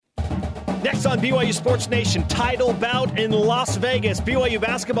Next on BYU Sports Nation, title bout in Las Vegas. BYU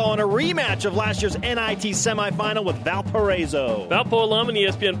basketball in a rematch of last year's NIT semifinal with Valparaiso. Valpo alum and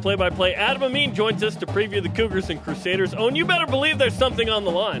ESPN play-by-play Adam Amin joins us to preview the Cougars and Crusaders. Oh, and you better believe there's something on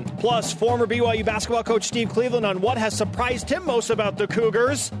the line. Plus, former BYU basketball coach Steve Cleveland on what has surprised him most about the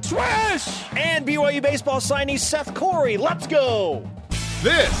Cougars. Swish! And BYU baseball signee Seth Corey. Let's go!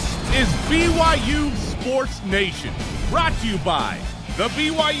 This is BYU Sports Nation, brought to you by The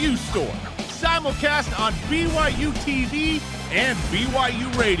BYU Store. Simulcast on BYU TV and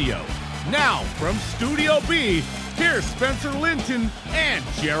BYU Radio. Now, from Studio B, here's Spencer Linton and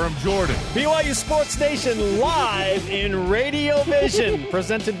Jerem Jordan. BYU Sports Nation live in Radio Vision,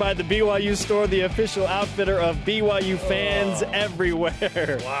 presented by the BYU Store, the official outfitter of BYU fans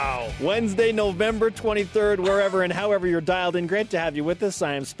everywhere. Wow. Wednesday, November 23rd, wherever and however you're dialed in. Great to have you with us.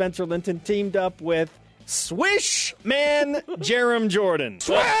 I am Spencer Linton, teamed up with Swish Man Jerem Jordan.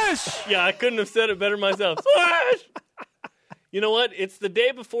 Swish! Yeah, I couldn't have said it better myself. Swish! You know what? It's the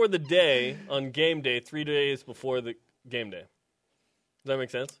day before the day on game day, 3 days before the game day. Does that make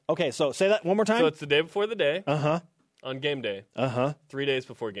sense? Okay, so say that one more time. So it's the day before the day Uh-huh. on game day. Uh-huh. 3 days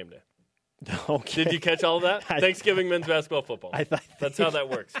before game day. Okay. Did you catch all of that? Thanksgiving men's basketball football. That's how that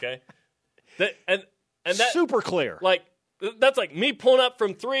works, okay? And that super clear. Like, that's like me pulling up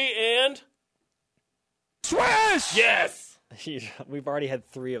from 3 and... Swish! Yes! We've already had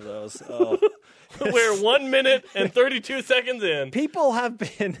 3 of those. Oh. We're 1 minute and 32 seconds in. People have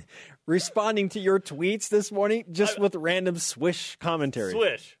been responding to your tweets this morning just with random swish commentary.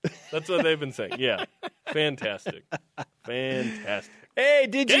 Swish. That's what they've been saying. Yeah. Fantastic. Fantastic. Hey,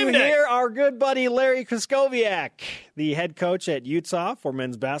 did Game you day. hear our good buddy Larry Kraskowiak, the head coach at Utah for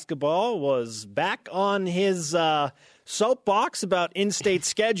men's basketball, was back on his soapbox about in-state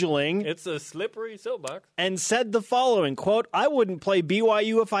scheduling. It's a slippery soapbox. And said the following, quote, "I wouldn't play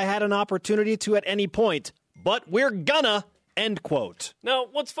BYU if I had an opportunity to at any point, but we're gonna," end quote. Now,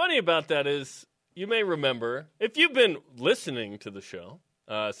 what's funny about that is you may remember, if you've been listening to the show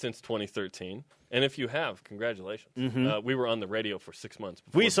since 2013, and if you have, congratulations. We were on the radio for 6 months.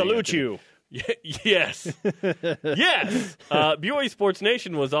 We salute you. Yes. Yes. BYU Sports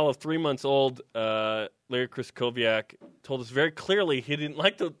Nation was all of 3 months old. Larry Kraskowiak told us very clearly he didn't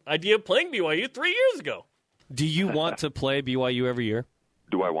like the idea of playing BYU 3 years ago. Do you want to play BYU every year?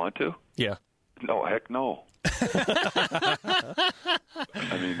 Do I want to? Yeah. No, heck no. I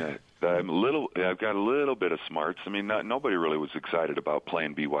mean, I've got a little bit of smarts. I mean, nobody really was excited about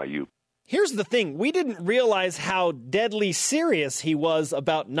playing BYU. Here's the thing. We didn't realize how deadly serious he was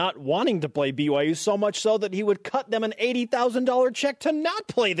about not wanting to play BYU, so much so that he would cut them an $80,000 check to not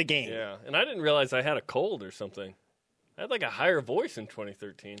play the game. Yeah, and I didn't realize I had a cold or something. I had like a higher voice in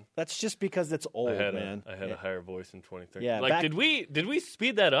 2013. That's just because it's old, man. I had a higher voice in 2013. Yeah, like, did we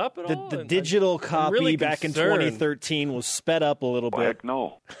speed that up at all? The digital copy really back in concerned. 2013 was sped up a little bit. Heck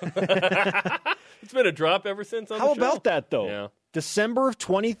no. It's been a drop ever since on How the show. about that, though? Yeah. December of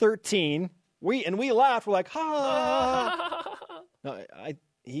 2013, we laughed. We're like, ha! No,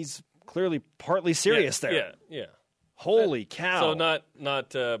 he's clearly partly serious there. Yeah. Holy cow! So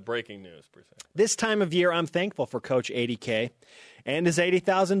not breaking news per se. This time of year, I'm thankful for Coach 80K and his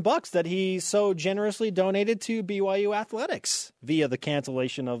 $80,000 that he so generously donated to BYU athletics via the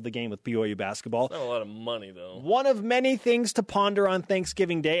cancellation of the game with BYU basketball. Not a lot of money though. One of many things to ponder on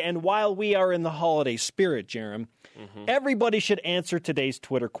Thanksgiving Day, and while we are in the holiday spirit, Jerem, everybody should answer today's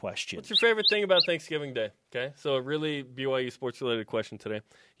Twitter question. What's your favorite thing about Thanksgiving Day? Okay, so a really BYU sports-related question today.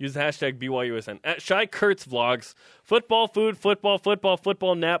 Use the hashtag BYUSN. At Shai Kurtz Vlogs, football, food,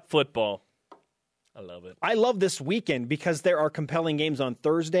 football, nap, football. I love it. I love this weekend because there are compelling games on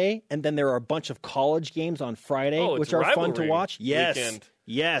Thursday, and then there are a bunch of college games on Friday, which are fun to watch. Yes. Weekend.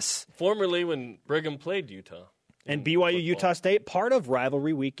 Yes. Formerly when Brigham played Utah. And BYU Utah State, part of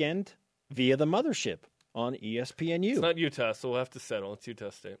rivalry weekend via the mothership on ESPNU. It's not Utah, so we'll have to settle. It's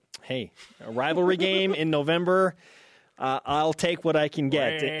Utah State. Hey, a rivalry game in November. I'll take what I can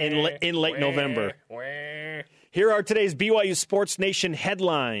get in late November. Here are today's BYU Sports Nation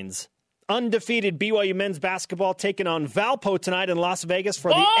headlines. Undefeated BYU men's basketball taking on Valpo tonight in Las Vegas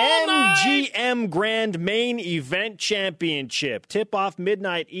for the MGM Grand Main Event Championship. Tip-off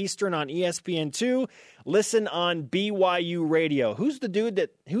midnight Eastern on ESPN2. Listen on BYU Radio. Who's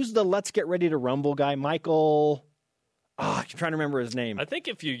the Let's Get Ready to Rumble guy? Michael. I'm trying to remember his name. I think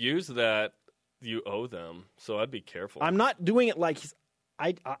if you use that, you owe them. So I'd be careful. I'm not doing it like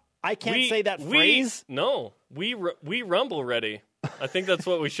I can't say that phrase. No, we rumble ready. I think that's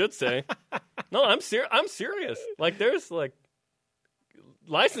what we should say. No, I'm serious. Like there's like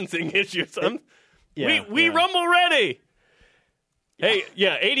licensing issues. We rumble ready. Hey,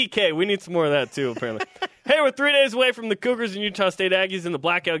 yeah, 80K. We need some more of that, too, apparently. Hey, we're 3 days away from the Cougars and Utah State Aggies in the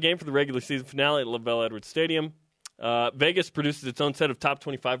blackout game for the regular season finale at LaVell Edwards Stadium. Vegas produces its own set of top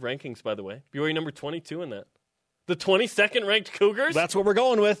 25 rankings, by the way. BYU number 22 in that. The 22nd ranked Cougars? That's what we're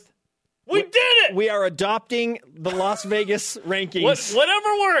going with. We did it! We are adopting the Las Vegas rankings.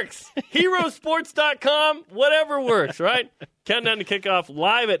 Whatever works. Herosports.com, whatever works, right? Countdown to kickoff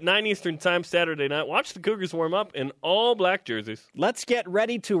live at 9 Eastern time Saturday night. Watch the Cougars warm up in all black jerseys. Let's get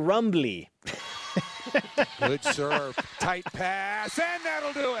ready to rumbly. Good serve. Tight pass, and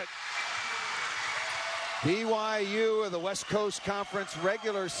that'll do it. BYU are the West Coast Conference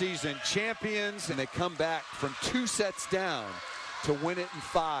regular season champions, and they come back from 2 sets down to win it in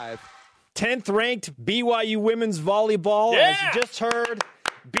 5. 10th ranked BYU women's volleyball, as you just heard,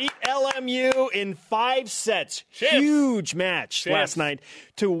 beat LMU in 5 sets. Champs. Huge match last night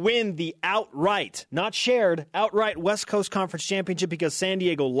to win the outright, not shared, outright West Coast Conference Championship because San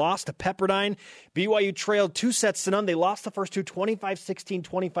Diego lost to Pepperdine. BYU trailed 2 sets to none. They lost the first two, 25-16,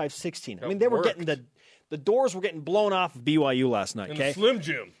 25-16. I mean, they were getting the doors were getting blown off of BYU last night. In Okay, the Slim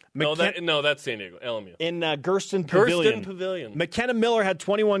Jim. No, that's San Diego, LMU. In Gersten Pavilion. Gersten Pavilion. McKenna Miller had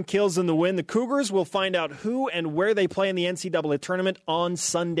 21 kills in the win. The Cougars will find out who and where they play in the NCAA tournament on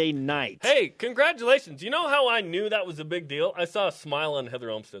Sunday night. Hey, congratulations. You know how I knew that was a big deal? I saw a smile on Heather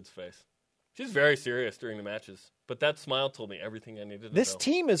Olmstead's face. She's very serious during the matches, but that smile told me everything I needed to know. This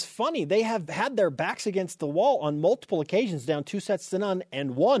team is funny. They have had their backs against the wall on multiple occasions, down 2 sets to none,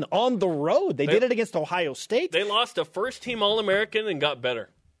 and won on the road. They did it against Ohio State. They lost a first-team All-American and got better.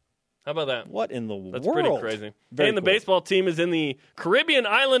 How about that? What in the world? That's pretty crazy. Very and the cool. baseball team is in the Caribbean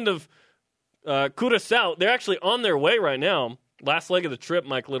island of Curaçao. They're actually on their way right now. Last leg of the trip,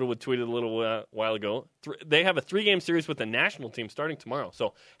 Mike Littlewood tweeted a little while ago. They have a 3-game series with the national team starting tomorrow.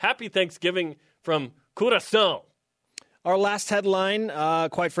 So happy Thanksgiving from Curaçao. Our last headline,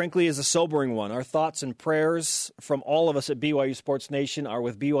 quite frankly, is a sobering one. Our thoughts and prayers from all of us at BYU Sports Nation are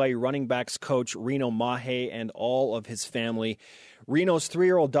with BYU running backs coach Reno Mahe and all of his family. Reno's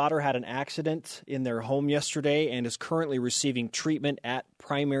 3-year-old daughter had an accident in their home yesterday and is currently receiving treatment at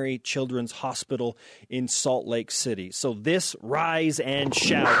Primary Children's Hospital in Salt Lake City. So this rise and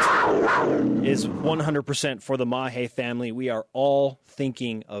shout is 100% for the Mahe family. We are all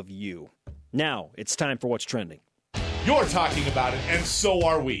thinking of you. Now it's time for What's Trending. You're talking about it, and so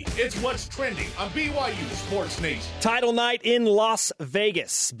are we. It's What's Trending on BYU Sports Nation. Title night in Las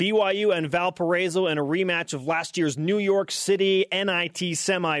Vegas. BYU and Valparaiso in a rematch of last year's New York City NIT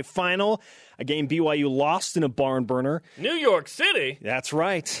semifinal. A game BYU lost in a barn burner. New York City? That's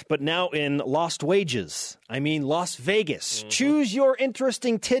right. But now in Lost Wages. I mean Las Vegas. Choose your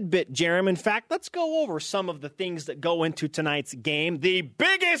interesting tidbit, Jerem. In fact, let's go over some of the things that go into tonight's game. The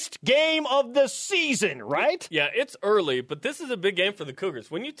biggest game of the season, right? Yeah, it's early, but this is a big game for the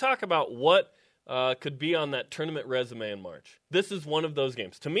Cougars. When you talk about what could be on that tournament resume in March, this is one of those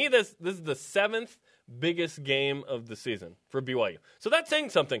games. To me, this is the 7th biggest game of the season for BYU. So that's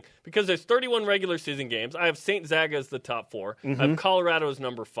saying something because there's 31 regular season games. I have St. Zaga as the top 4. I have Colorado as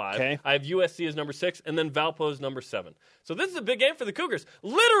number 5. Okay. I have USC as number 6, and then Valpo as number 7. So this is a big game for the Cougars.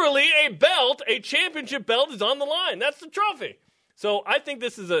 Literally a championship belt is on the line. That's the trophy. So I think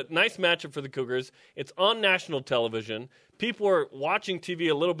this is a nice matchup for the Cougars. It's on national television. People are watching TV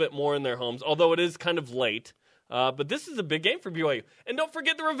a little bit more in their homes, although it is kind of late. But this is a big game for BYU. And don't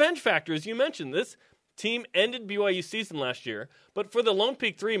forget the revenge factor, as you mentioned. This team ended BYU's season last year, but for the Lone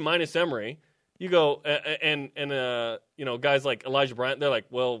Peak 3 minus Emory, you go and guys like Elijah Bryant, they're like,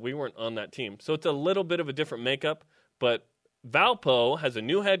 well, we weren't on that team. So it's a little bit of a different makeup, but Valpo has a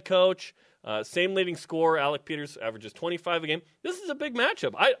new head coach, same leading scorer, Alec Peters averages 25 a game. This is a big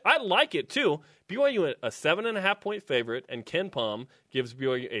matchup. I like it too. BYU a 7.5-point favorite, and Ken Palm gives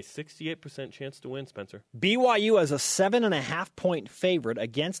BYU a 68% chance to win, Spencer. BYU as a 7.5-point favorite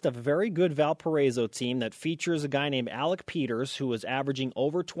against a very good Valparaiso team that features a guy named Alec Peters, who is averaging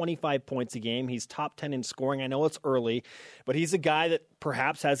over 25 points a game. He's top 10 in scoring. I know it's early, but he's a guy that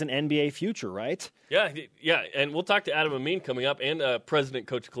perhaps has an NBA future, right? Yeah, and we'll talk to Adam Amin coming up and President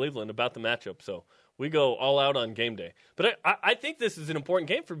Coach Cleveland about the matchup. So we go all out on game day. But I think this is an important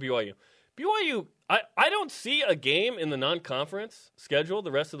game for BYU. BYU, I don't see a game in the non-conference schedule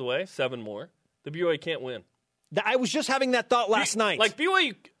the rest of the way, 7 more, the BYU can't win. I was just having that thought last night. Like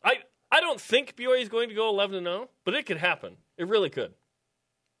BYU, I don't think BYU is going to go 11-0, but it could happen. It really could.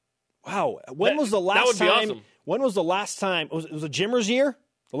 Wow. When was the last time? Awesome. When was the last time? It was a Jimmers year?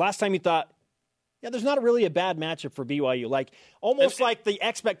 The last time you thought, yeah, there's not really a bad matchup for BYU. Like, almost like the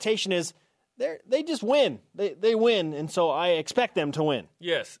expectation is, they just win. They win, and so I expect them to win.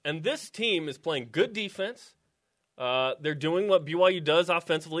 Yes, and this team is playing good defense. They're doing what BYU does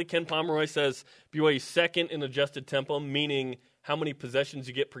offensively. Ken Pomeroy says BYU second in adjusted tempo, meaning how many possessions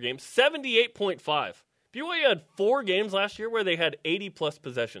you get per game. 78.5. BYU had 4 games last year where they had 80-plus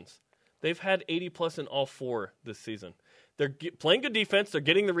possessions. They've had 80-plus in all 4 this season. They're playing good defense. They're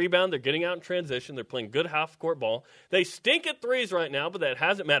getting the rebound. They're getting out in transition. They're playing good half-court ball. They stink at threes right now, but that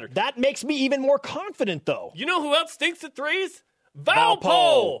hasn't mattered. That makes me even more confident, though. You know who else stinks at threes?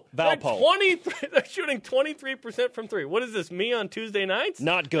 Valpo. They're shooting 23% from 3. What is this, me on Tuesday nights?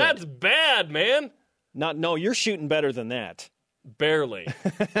 Not good. That's bad, man. No, you're shooting better than that. Barely.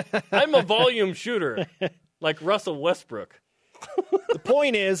 I'm a volume shooter, like Russell Westbrook. The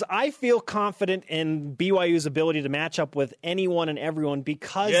point is, I feel confident in BYU's ability to match up with anyone and everyone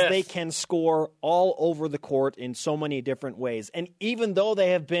because they can score all over the court in so many different ways. And even though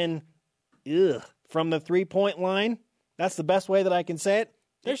they have been from the three-point line, that's the best way that I can say it,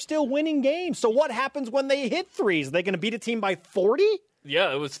 they're still winning games. So what happens when they hit threes? Are they going to beat a team by 40?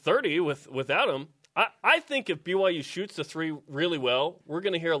 Yeah, it was 30 without him. I think if BYU shoots the 3 really well, we're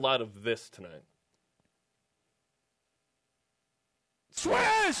going to hear a lot of this tonight.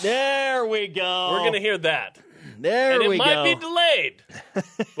 Swish! There we go. We're going to hear that. There we go. And it might be delayed,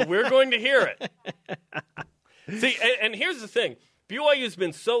 but we're going to hear it. See, and here's the thing. BYU's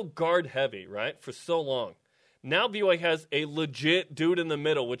been so guard-heavy, right, for so long. Now BYU has a legit dude in the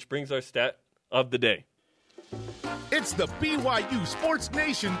middle, which brings our stat of the day. It's the BYU Sports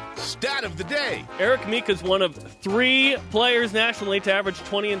Nation stat of the day. Eric Mika is one of 3 players nationally to average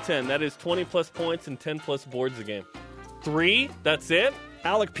 20 and 10. That is 20-plus points and 10-plus boards a game. 3, that's it?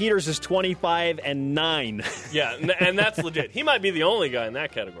 Alec Peters is 25 and 9. Yeah, and that's legit. He might be the only guy in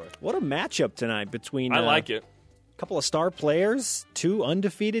that category. What a matchup tonight between I like it. A couple of star players, 2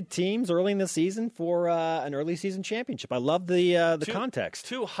 undefeated teams early in the season for an early season championship. I love the context.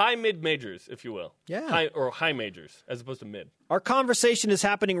 2 high mid-majors, if you will. Yeah. High majors, as opposed to mid. Our conversation is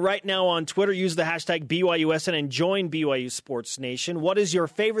happening right now on Twitter. Use the hashtag BYUSN and join BYU Sports Nation. What is your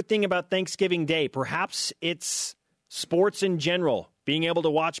favorite thing about Thanksgiving Day? Perhaps it's sports in general. Being able to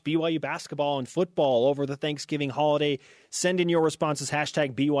watch BYU basketball and football over the Thanksgiving holiday. Send in your responses,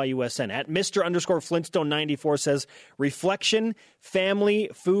 hashtag BYUSN. At Mr._Flintstone94 says, reflection, family,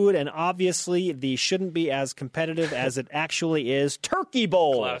 food, and obviously the shouldn't be as competitive as it actually is, Turkey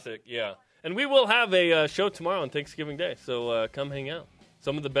Bowl. Classic, yeah. And we will have a show tomorrow on Thanksgiving Day, so come hang out.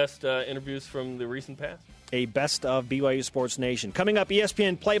 Some of the best interviews from the recent past. A best of BYU Sports Nation. Coming up,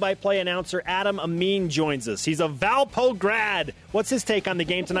 ESPN play-by-play announcer Adam Amin joins us. He's a Valpo grad. What's his take on the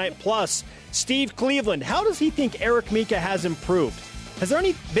game tonight? Plus, Steve Cleveland. How does he think Eric Mika has improved? Has there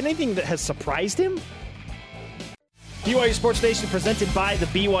been anything that has surprised him? BYU Sports Nation presented by the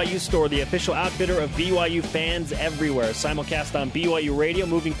BYU Store, the official outfitter of BYU fans everywhere. Simulcast on BYU Radio,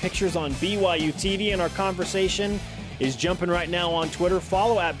 moving pictures on BYU TV, and our conversation is jumping right now on Twitter.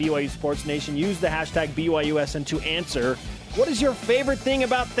 Follow at BYU Sports Nation. Use the hashtag BYUSN to answer. What is your favorite thing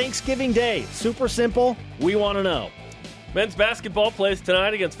about Thanksgiving Day? Super simple. We want to know. Men's basketball plays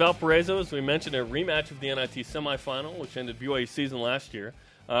tonight against Valparaiso. As we mentioned, a rematch of the NIT semifinal, which ended BYU's season last year.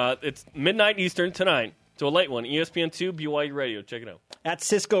 It's midnight Eastern tonight, so a late one. ESPN2, BYU Radio. Check it out. At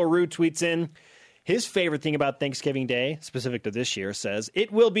Cisco Rue tweets in, his favorite thing about Thanksgiving Day, specific to this year, says,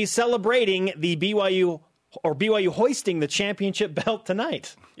 it will be celebrating the BYU hoisting the championship belt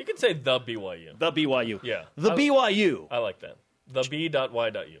tonight. You could say the BYU. The BYU. Yeah. The BYU. I like that. The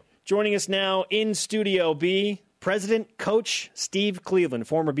B.Y.U. Joining us now in Studio B, President Coach Steve Cleveland,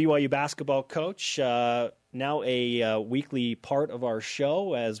 former BYU basketball coach, now a weekly part of our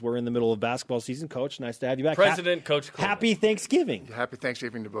show as we're in the middle of basketball season. Coach, nice to have you back. President Coach Cleveland. Happy Thanksgiving. Happy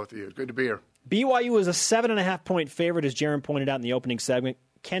Thanksgiving to both of you. Good to be here. BYU is a 7.5-point favorite, as Jaron pointed out in the opening segment.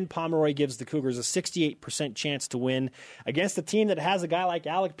 Ken Pomeroy gives the Cougars a 68% chance to win against a team that has a guy like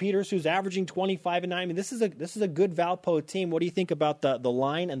Alec Peters who's averaging 25 and 9. I mean, this is a good Valpo team. What do you think about the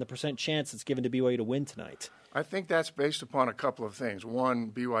line and the percent chance that's given to BYU to win tonight? I think that's based upon a couple of things. One,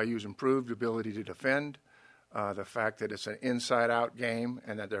 BYU's improved ability to defend, the fact that it's an inside-out game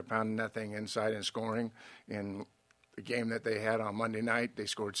and that they're pounding that thing inside and scoring. In the game that they had on Monday night, they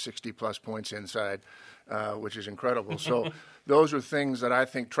scored 60-plus points inside, which is incredible. So those are things that I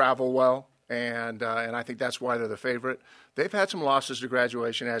think travel well, and I think that's why they're the favorite. They've had some losses to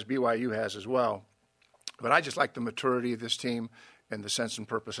graduation, as BYU has as well. But I just like the maturity of this team and the sense and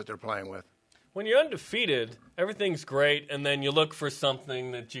purpose that they're playing with. When you're undefeated, everything's great, and then you look for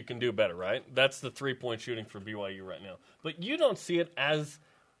something that you can do better, right? That's the three-point shooting for BYU right now. But you don't see it as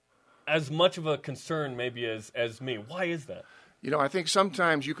much of a concern maybe as me. Why is that? You know, I think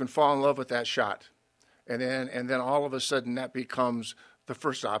sometimes you can fall in love with that shot, and then all of a sudden that becomes the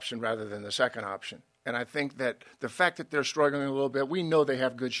first option rather than the second option. And I think that the fact that they're struggling a little bit, we know they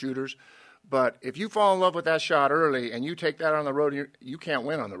have good shooters. But if you fall in love with that shot early and you take that on the road, you can't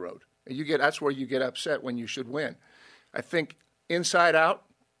win on the road. That's where you get upset when you should win. I think inside out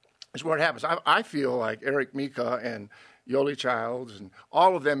is where it happens. I feel like Eric Mika and Yoli Childs and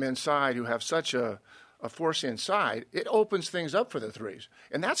all of them inside who have such a force inside, it opens things up for the threes.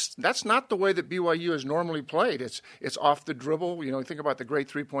 And that's not the way that BYU has normally played. It's off the dribble. You think about the great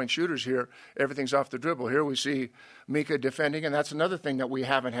three-point shooters here. Everything's off the dribble. Here we see Mika defending, and that's another thing that we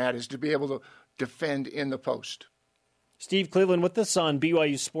haven't had is to be able to defend in the post. Steve Cleveland with us on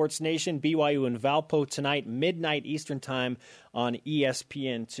BYU Sports Nation. BYU and Valpo tonight, midnight Eastern time on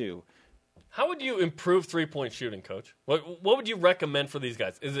ESPN2. How would you improve three-point shooting, Coach? What would you recommend for these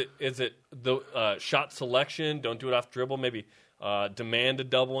guys? Is it the shot selection? Don't do it off dribble. Maybe demand a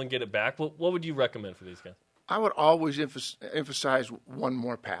double and get it back. What would you recommend for these guys? I would always emphasize one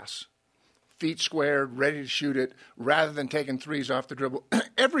more pass. Feet squared, ready to shoot it, rather than taking threes off the dribble.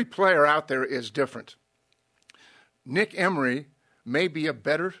 Every player out there is different. Nick Emery may be a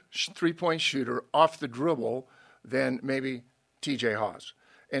better three-point shooter off the dribble than maybe T.J. Haws.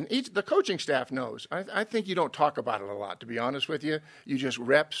 And the coaching staff knows. I think you don't talk about it a lot, to be honest with you. You just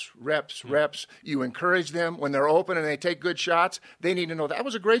reps. You encourage them. When they're open and they take good shots, they need to know that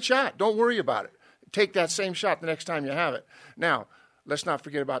was a great shot. Don't worry about it. Take that same shot the next time you have it. Now, let's not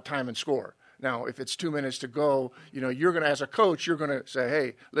forget about time and score. Now, if it's 2 minutes to go, you're going to, as a coach, you're going to say,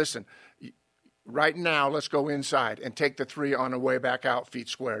 hey, listen, right now let's go inside and take the three on the way back out, feet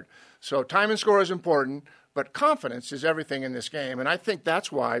squared. So time and score is important. But confidence is everything in this game, and I think that's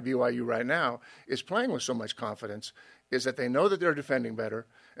why BYU right now is playing with so much confidence, is that they know that they're defending better,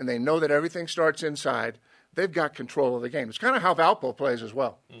 and they know that everything starts inside. They've got control of the game. It's kind of how Valpo plays as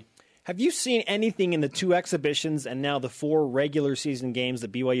well. Have you seen anything in the 2 exhibitions and now the 4 regular season games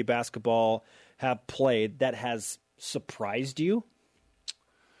that BYU basketball have played that has surprised you?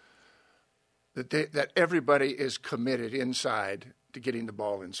 That everybody is committed inside to getting the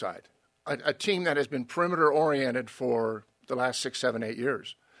ball inside. A team that has been perimeter-oriented for the last 6, 7, 8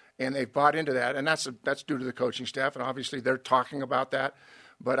 years. And they've bought into that, and that's due to the coaching staff, and obviously they're talking about that.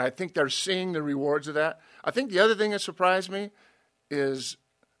 But I think they're seeing the rewards of that. I think the other thing that surprised me is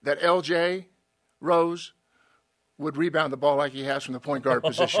that LJ Rose would rebound the ball like he has from the point guard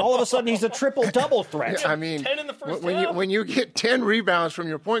position. All of a sudden, he's a triple-double threat. I mean, 10 in the first half. When you get 10 rebounds from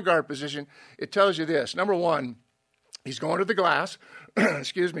your point guard position, it tells you this. Number one, he's going to the glass.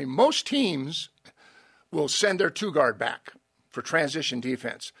 Excuse me. Most teams will send their 2-guard back for transition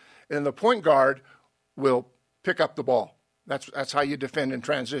defense, and the point guard will pick up the ball. That's how you defend in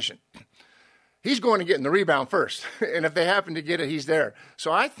transition. He's going to get in the rebound first, and if they happen to get it, he's there.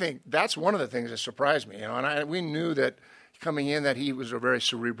 So I think that's one of the things that surprised me. And we knew that coming in that he was a very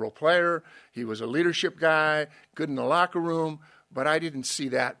cerebral player. He was a leadership guy, good in the locker room, but I didn't see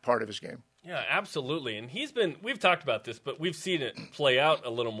that part of his game. Yeah, absolutely. And we've talked about this, but we've seen it play out a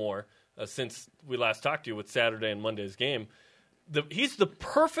little more since we last talked to you with Saturday and Monday's game. He's the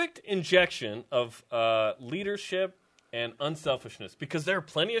perfect injection of leadership and unselfishness because there are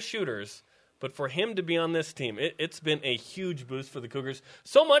plenty of shooters, but for him to be on this team, it's been a huge boost for the Cougars.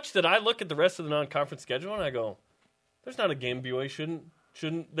 So much that I look at the rest of the non-conference schedule and I go, there's not a game BYU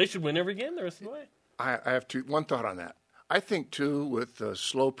they should win every game the rest of the way. I have one thought on that. I think, too, with the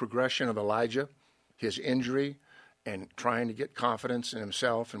slow progression of Elijah, his injury, and trying to get confidence in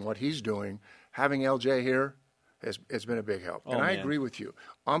himself and what he's doing, having LJ here has been a big help. I agree with you.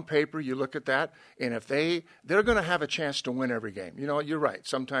 On paper, you look at that, and if they're going to have a chance to win every game. You're right.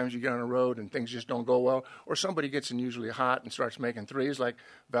 Sometimes you get on the road and things just don't go well, or somebody gets unusually hot and starts making threes like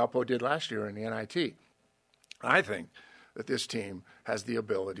Valpo did last year in the NIT. I think that this team has the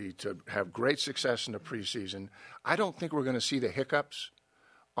ability to have great success in the preseason. I don't think we're going to see the hiccups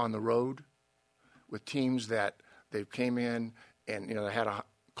on the road with teams that they came in and they had a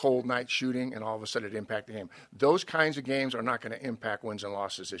cold night shooting and all of a sudden it impacted the game. Those kinds of games are not going to impact wins and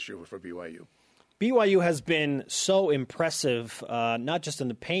losses this year for BYU. BYU has been so impressive, not just in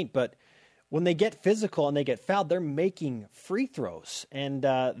the paint, but when they get physical and they get fouled, they're making free throws. And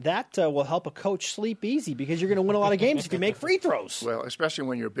that will help a coach sleep easy because you're going to win a lot of games if you make free throws. Well, especially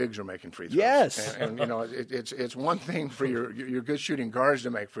when your bigs are making free throws. Yes. And it's one thing for your good shooting guards to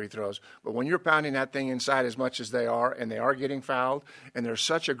make free throws, but when you're pounding that thing inside as much as they are, and they are getting fouled, and they're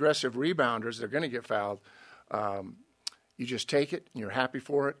such aggressive rebounders, they're going to get fouled. You just take it, and you're happy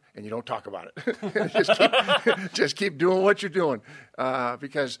for it, and you don't talk about it. just keep doing what you're doing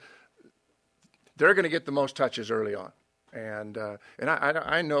because – they're going to get the most touches early on. And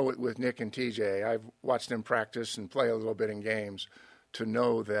I know with Nick and TJ, I've watched them practice and play a little bit in games to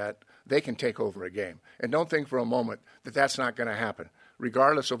know that they can take over a game. And don't think for a moment that that's not going to happen.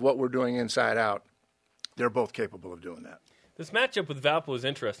 Regardless of what we're doing inside out, they're both capable of doing that. This matchup with Valpo is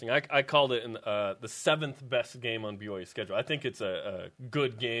interesting. I called it the seventh best game on BYU's schedule. I think it's a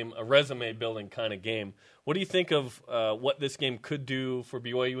good game, a resume-building kind of game. What do you think of what this game could do for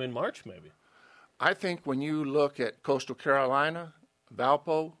BYU in March, maybe? I think when you look at Coastal Carolina,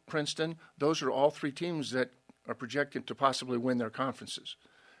 Valpo, Princeton, those are all three teams that are projected to possibly win their conferences.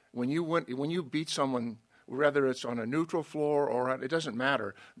 When you beat someone, whether it's on a neutral floor or it doesn't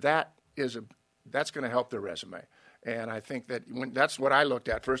matter, that's going to help their resume. And I think that that's what I looked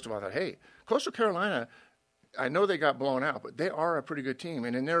at. First of all, I thought, hey, Coastal Carolina, I know they got blown out, but they are a pretty good team.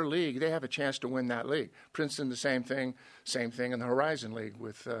 And in their league, they have a chance to win that league. Princeton, the same thing in the Horizon League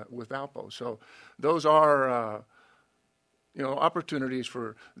with Valpo. So those are opportunities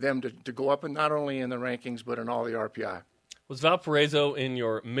for them to go up, and not only in the rankings, but in all the RPI. Was Valparaiso in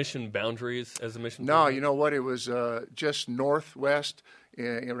your mission boundaries as a mission? No, you know what? It was just northwest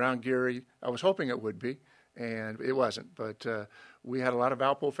around Geary. I was hoping it would be. And it wasn't, but we had a lot of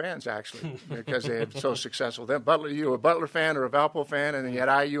Valpo fans, actually, because they had so successful. Then you were a Butler fan or a Valpo fan, and then you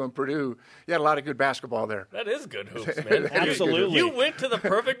had IU and Purdue. You had a lot of good basketball there. That is good hoops, man. Absolutely. You went to the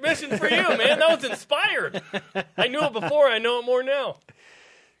perfect mission for you, man. That was inspired. I knew it before. I know it more now.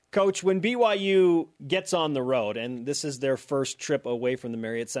 Coach, when BYU gets on the road, and this is their first trip away from the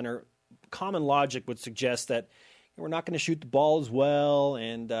Marriott Center, common logic would suggest that we're not going to shoot the ball as well,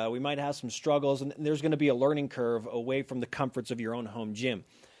 and we might have some struggles, and there's going to be a learning curve away from the comforts of your own home gym.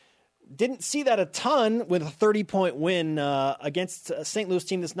 Didn't see that a ton with a 30-point win against a St. Louis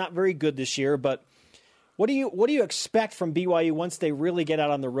team that's not very good this year, but what do you expect from BYU once they really get out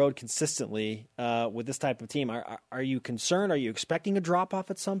on the road consistently with this type of team? Are you concerned? Are you expecting a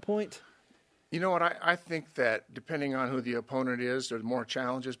drop-off at some point? You know what? I think that depending on who the opponent is, there's more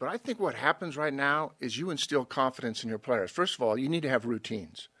challenges. But I think what happens right now is you instill confidence in your players. First of all, you need to have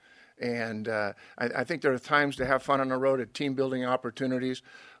routines. And I think there are times to have fun on the road at team-building opportunities.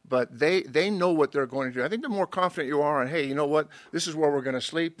 But they know what they're going to do. I think the more confident you are on, hey, you know what? This is where we're going to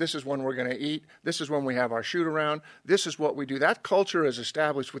sleep. This is when we're going to eat. This is when we have our shoot-around. This is what we do. That culture is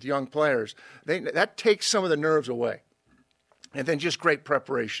established with young players. That takes some of the nerves away. And then just great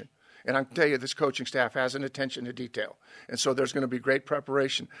preparation. And I can tell you, this coaching staff has an attention to detail. And so there's going to be great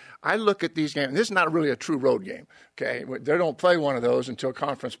preparation. I look at these games, and this is not really a true road game, okay? They don't play one of those until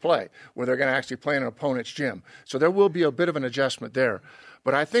conference play, where they're going to actually play in an opponent's gym. So there will be a bit of an adjustment there.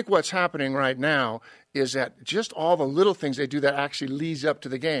 But I think what's happening right now is that just all the little things they do that actually leads up to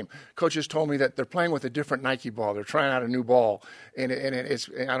the game. Coaches told me that they're playing with a different Nike ball. They're trying out a new ball. And it's,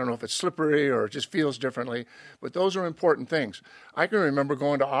 I don't know if it's slippery or it just feels differently. But those are important things. I can remember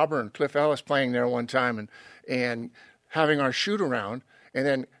going to Auburn, Cliff Ellis playing there one time and having our shoot around and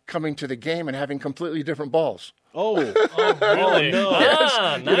then coming to the game and having completely different balls. Oh, really? No.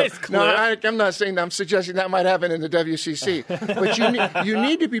 Yes. Nice, Cliff. No, I'm not saying that. I'm suggesting that might happen in the WCC. But you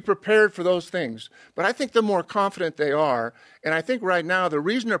need to be prepared for those things. But I think the more confident they are, and I think right now the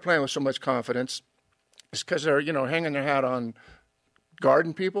reason they're playing with so much confidence is because they're, hanging their hat on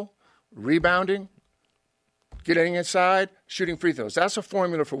guarding people, rebounding, getting inside, shooting free throws. That's a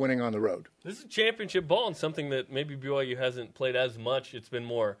formula for winning on the road. This is championship ball and something that maybe BYU hasn't played as much. It's been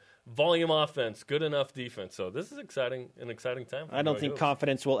more volume offense, good enough defense. So this is an exciting time. I don't think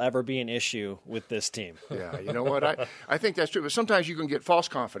confidence will ever be an issue with this team. Yeah, you know what? I think that's true. But sometimes you can get false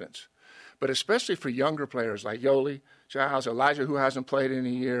confidence. But especially for younger players like Yoli, Giles, Elijah, who hasn't played in a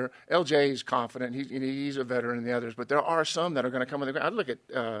year. LJ is confident. He's a veteran in the others. But there are some that are going to come on the ground. I look at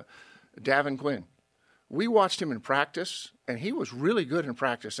Davin Quinn. We watched him in practice, and he was really good in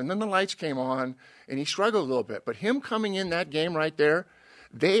practice. And then the lights came on, and he struggled a little bit. But him coming in that game right there,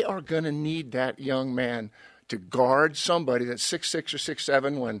 they are going to need that young man to guard somebody that's 6'6" or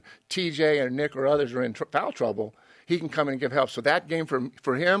 6'7". When TJ or Nick or others are in foul trouble, he can come in and give help. So that game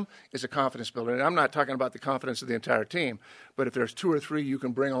for him is a confidence builder. And I'm not talking about the confidence of the entire team, but if there's 2 or 3 you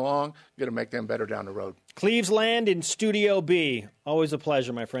can bring along, you're going to make them better down the road. Cleveland in Studio B. Always a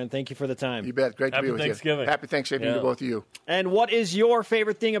pleasure, my friend. Thank you for the time. You bet. Great to be with Thanksgiving. you. Happy Thanksgiving to both of you. And what is your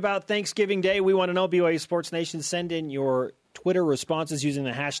favorite thing about Thanksgiving Day? We want to know. BYU Sports Nation, send in your Twitter responses using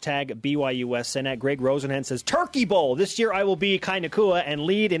the hashtag BYUSN. Greg Rosenhan says, Turkey Bowl. This year I will be Kainakua and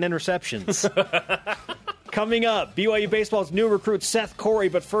lead in interceptions. Coming up, BYU Baseball's new recruit Seth Corey.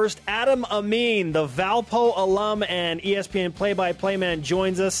 But first, Adam Amin, the Valpo alum and ESPN play-by-play man,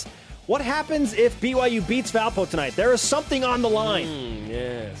 joins us. What happens if BYU beats Valpo tonight? There is something on the line.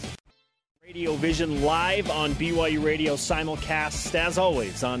 Yes. Radio Vision live on BYU Radio simulcast, as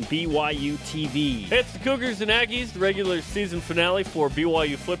always, on BYU TV. Hey, it's the Cougars and Aggies, the regular season finale for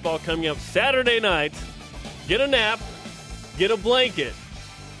BYU football coming up Saturday night. Get a nap, get a blanket,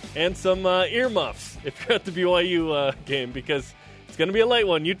 and some earmuffs if you're at the BYU game, because it's going to be a late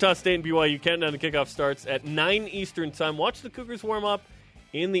one. Utah State and BYU countdown to kickoff starts at 9 Eastern time. Watch the Cougars warm up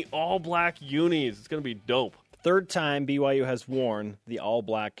in the all-black unis. It's going to be dope. Third time BYU has worn the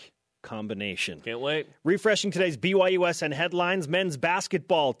all-black combination. Can't wait. Refreshing today's BYUSN headlines. Men's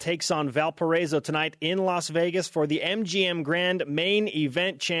basketball takes on Valparaiso tonight in Las Vegas for the MGM Grand Main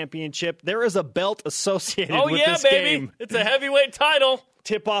Event Championship. There is a belt associated with this game. It's a heavyweight title.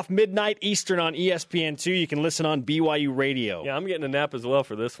 Tip-off midnight Eastern on ESPN2. You can listen on BYU Radio. Yeah, I'm getting a nap as well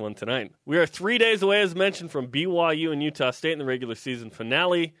for this one tonight. We are 3 days away, as mentioned, from BYU and Utah State in the regular season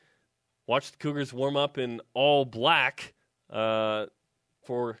finale. Watch the Cougars warm up in all black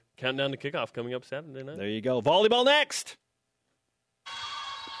for countdown to kickoff coming up Saturday night. There you go. Volleyball next.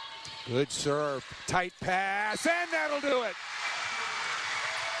 Good serve, tight pass, and that'll do it.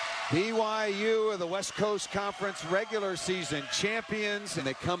 BYU, the West Coast Conference regular season champions, and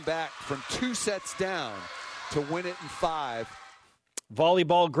they come back from 2 sets down to win it in 5.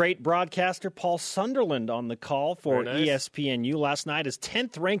 Volleyball great broadcaster Paul Sunderland on the call for Very nice. ESPNU last night as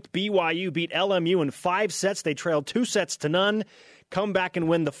 10th-ranked BYU beat LMU in 5 sets. They trailed 2 sets to none. Come back and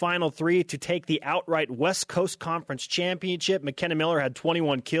win the final 3 to take the outright West Coast Conference Championship. McKenna Miller had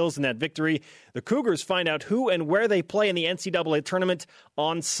 21 kills in that victory. The Cougars find out who and where they play in the NCAA tournament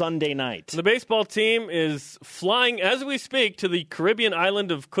on Sunday night. The baseball team is flying, as we speak, to the Caribbean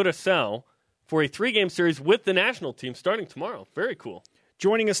island of Curaçao for a 3-game series with the national team starting tomorrow. Very cool.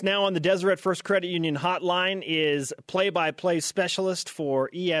 Joining us now on the Deseret First Credit Union hotline is play-by-play specialist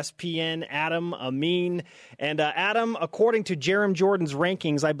for ESPN, Adam Amin. And Adam, according to Jerem Jordan's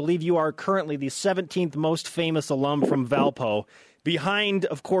rankings, I believe you are currently the 17th most famous alum from Valpo, behind,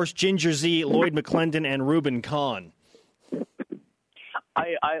 of course, Ginger Z, Lloyd McClendon, and Reuben Kahn.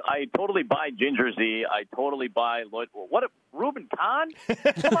 I totally buy Ginger Z. I totally buy Lloyd. What Reuben Kahn?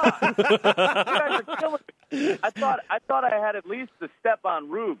 Come on, you guys are killing me. I thought I had at least a step on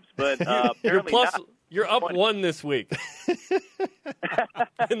Rubes, but apparently not. You're up 1 this week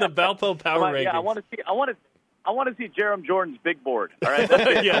in the Valpo Power Rankings. Yeah, I want to see Jerem Jordan's big board. All right, that's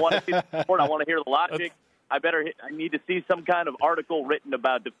it. Yeah. I want to see the board. I want to hear the logic. I need to see some kind of article written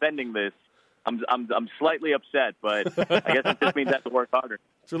about defending this. I'm slightly upset, but I guess it just means I have to work harder.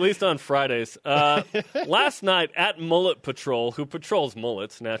 It's released on Fridays. Last night, at Mullet Patrol, who patrols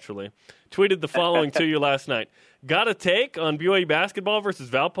mullets, naturally, tweeted the following to you last night. Got a take on BYU basketball versus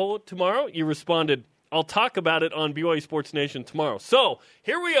Valpo tomorrow? You responded, I'll talk about it on BYU Sports Nation tomorrow. So,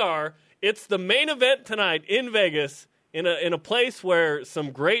 here we are. It's the main event tonight in Vegas, in a place where some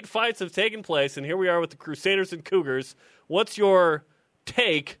great fights have taken place, and here we are with the Crusaders and Cougars. What's your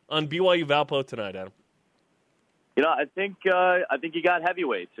take on BYU Valpo tonight, Adam? You know, I think you got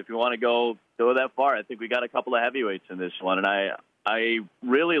heavyweights. If you want to go that far, I think we got a couple of heavyweights in this one. And I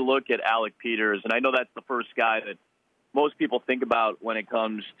really look at Alec Peters, and I know that's the first guy that most people think about when it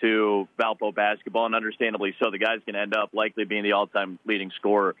comes to Valpo basketball, and understandably so. The guy's going to end up likely being the all-time leading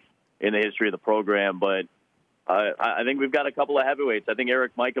scorer in the history of the program. But I think we've got a couple of heavyweights. I think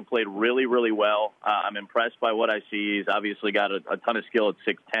Eric Micah played really, really well. I'm impressed by what I see. He's obviously got a ton of skill at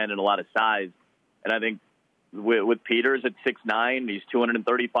 6'10" and a lot of size. And I think with Peters at 6'9", he's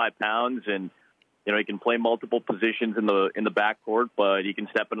 235 pounds, and you know he can play multiple positions in the backcourt, but he can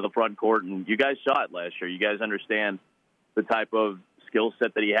step into the front court. And you guys saw it last year. You guys understand the type of skill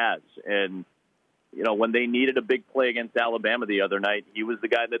set that he has. And you know, when they needed a big play against Alabama the other night, he was the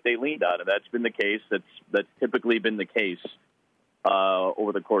guy that they leaned on, and that's been the case. That's typically been the case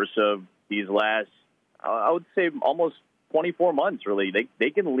over the course of these last, I would say, almost 24 months. Really, they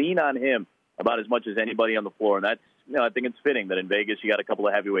can lean on him about as much as anybody on the floor, and that's, you know, I think it's fitting that in Vegas you got a couple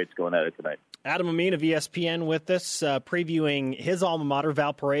of heavyweights going at it tonight. Adam Amin of ESPN with us, previewing his alma mater,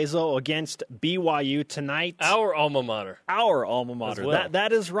 Valparaiso, against BYU tonight. Our alma mater. Our alma mater. Well.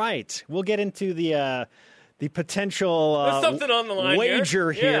 That is right. We'll get into the potential There's something on the line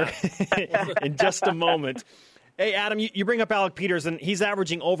wager here Yeah. in just a moment. Hey, Adam, you bring up Alec Peters, and he's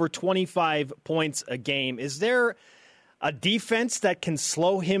averaging over 25 points a game. Is there a defense that can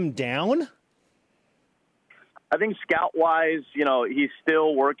slow him down? I think scout-wise, you know, he's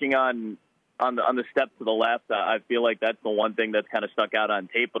still working on the step to the left. I feel like that's the one thing that's kind of stuck out on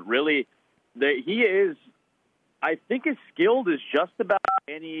tape. But really, he is, I think, as skilled as just about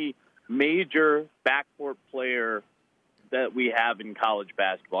any major backcourt player that we have in college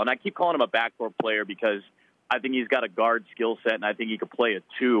basketball. And I keep calling him a backcourt player because I think he's got a guard skill set, and I think he could play a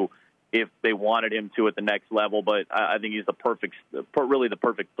 2. if they wanted him to at the next level. But I think he's really the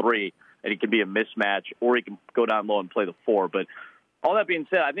perfect 3, and he can be a mismatch, or he can go down low and play the 4. But all that being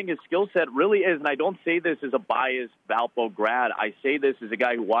said, I think his skill set really is, and I don't say this as a biased Valpo grad. I say this as a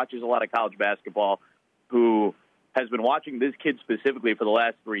guy who watches a lot of college basketball, who has been watching this kid specifically for the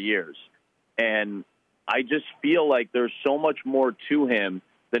last 3 years. And I just feel like there's so much more to him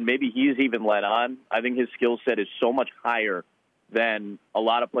than maybe he's even let on. I think his skill set is so much higher than a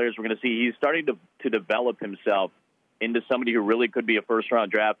lot of players we're going to see. He's starting to develop himself into somebody who really could be a first-round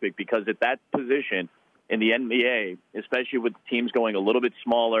draft pick, because at that position in the NBA, especially with teams going a little bit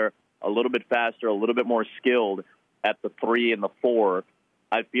smaller, a little bit faster, a little bit more skilled at the 3 and the 4,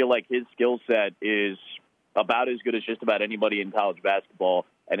 I feel like his skill set is about as good as just about anybody in college basketball,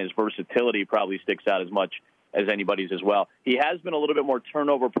 and his versatility probably sticks out as much as anybody's as well. He has been a little bit more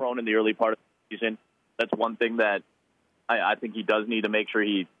turnover-prone in the early part of the season. That's one thing that I think he does need to make sure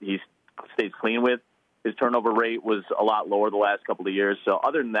he stays clean with. His turnover rate was a lot lower the last couple of years. So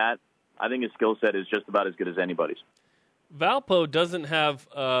other than that, I think his skill set is just about as good as anybody's. Valpo doesn't have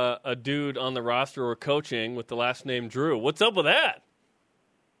a dude on the roster or coaching with the last name Drew. What's up with that?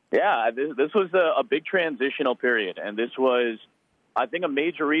 Yeah, this was a big transitional period, and this was, I think, a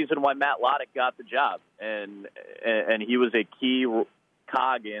major reason why Matt Loddick got the job. And he was a key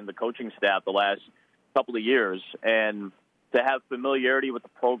cog in the coaching staff the last couple of years. And to have familiarity with the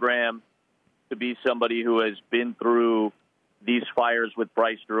program, to be somebody who has been through these fires with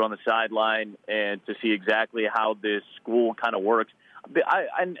Bryce Drew on the sideline, and to see exactly how this school kind of works.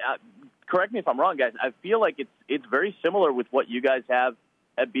 Correct me if I'm wrong, guys. I feel like it's very similar with what you guys have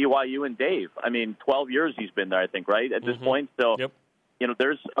at BYU and Dave. I mean, 12 years he's been there, I think, right, at this point. So, you know,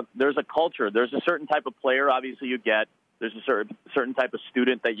 there's a culture. There's a certain type of player, obviously, you get. There's a certain type of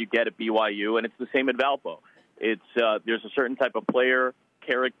student that you get at BYU, and it's the same at Valpo. There's a certain type of player,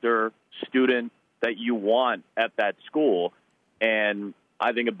 character, student that you want at that school. And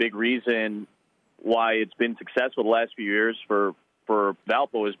I think a big reason why it's been successful the last few years for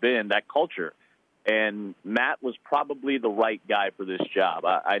Valpo has been that culture. And Matt was probably the right guy for this job.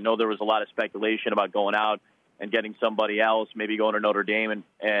 I know there was a lot of speculation about going out and getting somebody else, maybe going to Notre Dame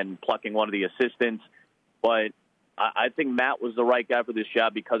and plucking one of the assistants. But I think Matt was the right guy for this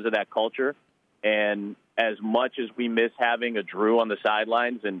job because of that culture. And as much as we miss having a Drew on the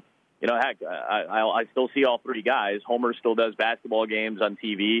sidelines, and you know, heck, I still see all 3 guys. Homer still does basketball games on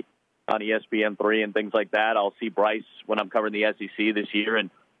TV, on ESPN3 and things like that. I'll see Bryce when I'm covering the SEC this year,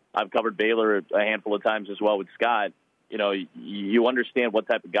 and I've covered Baylor a handful of times as well with Scott. You know, you understand what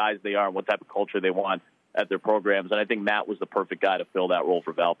type of guys they are and what type of culture they want at their programs, and I think Matt was the perfect guy to fill that role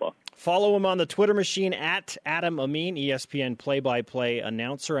for Valpo. Follow him on the Twitter machine at Adam Amin, ESPN play-by-play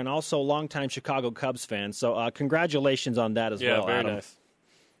announcer, and also longtime Chicago Cubs fan. So congratulations on that as well, Yeah, very Adam. nice.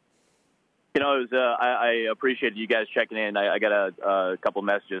 You know, it was, I appreciate you guys checking in. I got a couple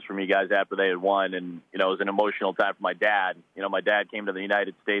messages from you guys after they had won, and, you know, it was an emotional time for my dad. You know, my dad came to the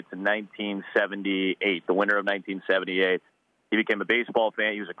United States in 1978, the winter of 1978. He became a baseball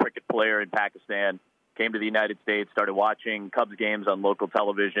fan. He was a cricket player in Pakistan, came to the United States, started watching Cubs games on local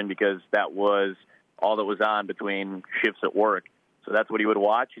television because that was all that was on between shifts at work. So that's what he would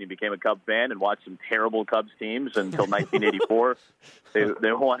watch, and he became a Cubs fan and watched some terrible Cubs teams until 1984.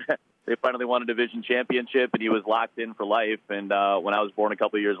 They finally won a division championship, and he was locked in for life. And when I was born a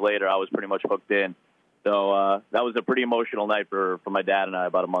couple of years later, I was pretty much hooked in. So that was a pretty emotional night for my dad and I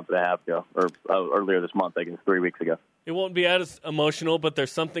about a month and a half ago, or earlier this month, I guess 3 weeks ago. It won't be as emotional, but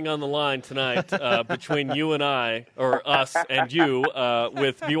there's something on the line tonight between you and I, or us and you,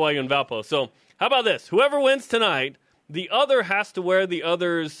 with BYU and Valpo. So how about this? Whoever wins tonight, the other has to wear the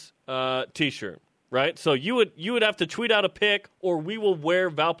other's T-shirt. Right, so you would have to tweet out a pic, or we will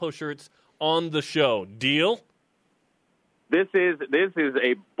wear Valpo shirts on the show. Deal? This is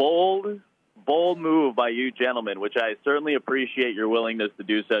a bold move by you gentlemen, which I certainly appreciate your willingness to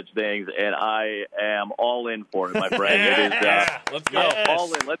do such things, and I am all in for it, my friend. It is, let's go.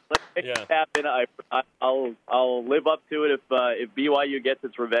 All in. Let's make it happen. I'll live up to it if BYU gets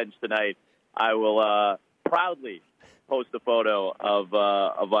its revenge tonight. I will proudly post a photo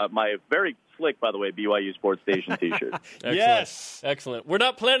of my very slick, by the way, BYU Sports Station T-shirt. Yes, excellent. We're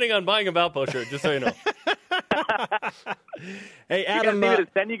not planning on buying a Valpo shirt, just so you know. Hey, Adam, you need me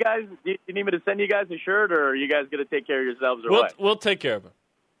to send you guys? Do you need me to send you guys a shirt, or are you guys going to take care of yourselves, or what? We'll take care of it.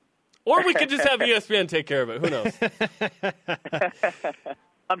 Or we could just have ESPN take care of it. Who knows?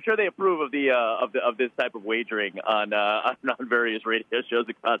 I'm sure they approve of of this type of wagering on various radio shows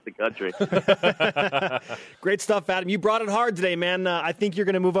across the country. Great stuff, Adam. You brought it hard today, man. I think you're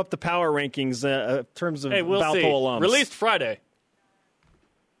going to move up the power rankings in terms of we'll Valpo see. alums. Released Friday.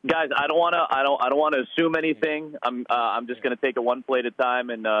 Guys, I don't want to assume anything. I'm just going to take it one play at a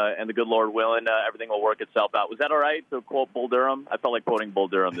time, and the good Lord willing, everything will work itself out. Was that all right to quote Bull Durham? I felt like quoting Bull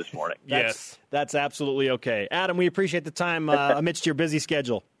Durham this morning. Yes. That's absolutely okay. Adam, we appreciate the time amidst your busy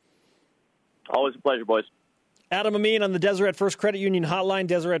schedule. Always a pleasure, boys. Adam Amin on the Deseret First Credit Union Hotline.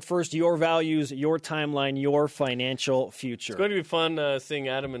 Deseret First, your values, your timeline, your financial future. It's going to be fun seeing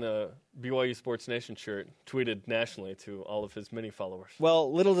Adam in a BYU Sports Nation shirt tweeted nationally to all of his many followers.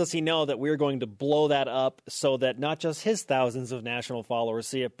 Well, little does he know that we're going to blow that up so that not just his thousands of national followers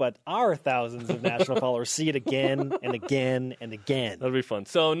see it, but our thousands of national followers see it again and again and again. That'll be fun.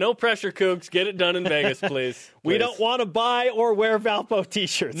 So no pressure, Cougs. Get it done in Vegas, please. We don't want to buy or wear Valpo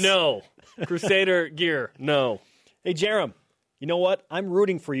t-shirts. No. Crusader gear. No. Hey, Jerem, you know what? I'm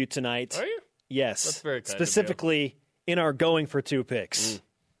rooting for you tonight. Are you? Yes. That's very kind Specifically in our going for two picks.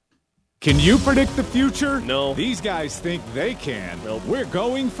 Can you predict the future? No. These guys think they can. Nope. We're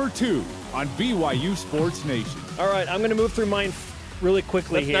going for two on BYU Sports Nation. All right, I'm going to move through mine really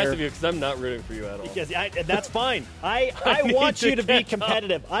quickly That's here. nice of you because I'm not rooting for you at all. Yes, that's fine. I want you to be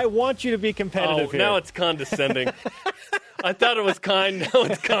competitive. I want you to be competitive here. Now it's condescending. I thought it was kind. Now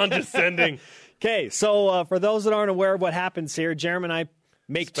it's condescending. Okay, so for those that aren't aware of what happens here, Jeremy and I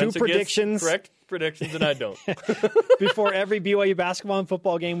make Spencer two predictions. gets correct predictions, and I don't. Before every BYU basketball and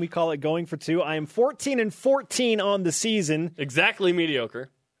football game, we call it going for two. I am 14-14 on the season. Exactly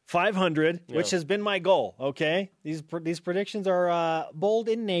mediocre. 500, which has been my goal, okay? These predictions are bold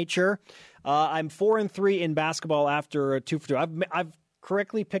in nature. I'm 4-3 in basketball after 2 for 2. I've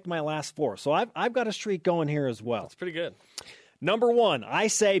correctly picked my last four, so I've got a streak going here as well. That's pretty good. Number one, I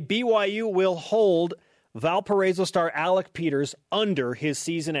say BYU will hold Valparaiso star Alec Peters under his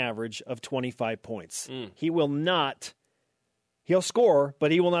season average of 25 points. He will not. He'll score,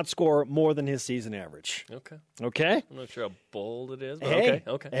 but he will not score more than his season average. Okay. Okay? I'm not sure how bold it is, but Hey,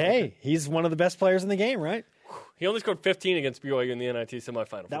 okay. Hey, he's one of the best players in the game, right? He only scored 15 against BYU in the NIT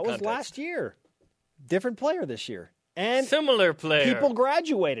semifinal. That was last year. Different player this year. And similar player. people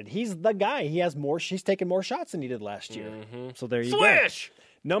graduated. He's the guy. He's taken more shots than he did last year. So there you go. Swish!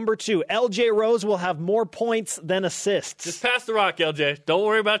 Number two, LJ Rose will have more points than assists. Just pass the rock, LJ. Don't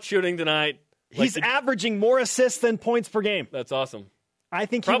worry about shooting tonight. He's averaging more assists than points per game. That's awesome. I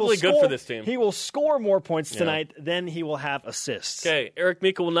think Probably he will good score, for this team. He will score more points tonight than he will have assists. Okay, Eric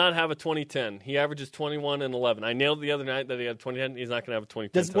Mika will not have a 2010. He averages 21 and 11. I nailed the other night that he had 2010. He's not going to have a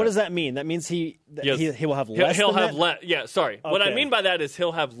 2010. What does that mean? That means he will have less. He'll than have that? less. Yeah, sorry. What I Okay. mean by that is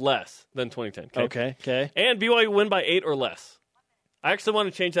he'll have less than 2010. Okay. And BYU win by 8 or less. I actually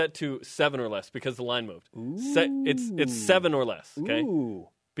want to change that to 7 or less because the line moved. It's 7 or less. Okay. Ooh.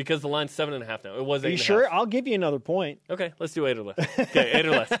 Because the line's 7.5 now. It was 8.5. Are you sure? I'll give you another point. Okay, let's do 8 or less. Okay, 8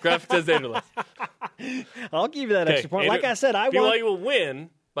 or less. Graphic says 8 or less. I'll give you that extra point. Like I said, BYU will win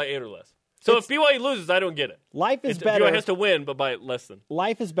by 8 or less. So if BYU loses, I don't get it. Life is better. BYU has to win, but by less than.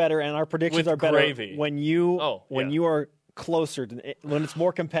 Life is better, and our predictions With are better gravy. when you are closer to when it's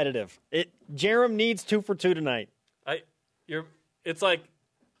more competitive. Jerem needs 2 for 2 tonight. It's like,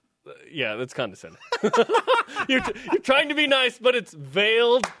 yeah, that's condescending. You're trying to be nice, but it's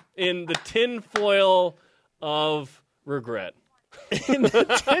veiled in the tinfoil of regret. In the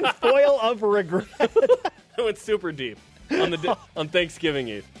tinfoil of regret. I went super deep on Thanksgiving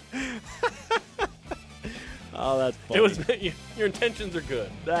Eve. Oh, that's funny. It was your intentions are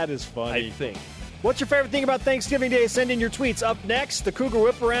good. That is funny. I think. What's your favorite thing about Thanksgiving Day? Send in your tweets. Up next, the Cougar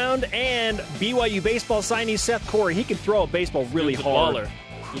Whip Around and BYU baseball signee Seth Corey. He can throw a baseball really Dude's a hard. baller.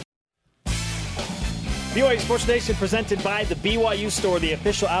 BYU Sports Nation presented by the BYU Store, the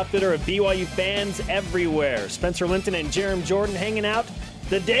official outfitter of BYU fans everywhere. Spencer Linton and Jerem Jordan hanging out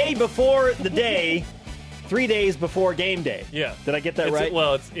the day before the day, 3 days before game day. Yeah. Did I get that right?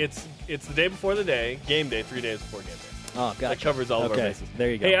 Well, it's the day before the day, game day, 3 days before game day. Oh, gotcha. That covers all of our bases. There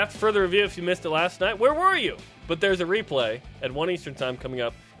you go. Hey, after further review, if you missed it last night, where were you? But there's a replay at 1 Eastern time coming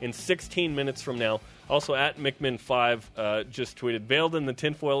up in 16 minutes from now. Also, at McMinn5 just tweeted, veiled in the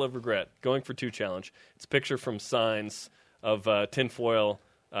tinfoil of regret, going for 2 challenge. It's a picture from Signs of tinfoil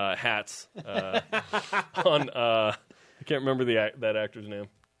hats on, I can't remember that actor's name.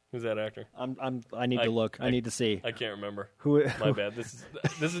 Who's that actor? I need to look. I need to see. I can't remember. Who? My bad. This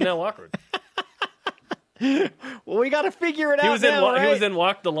is now awkward. Well, we got to figure it out He was right? in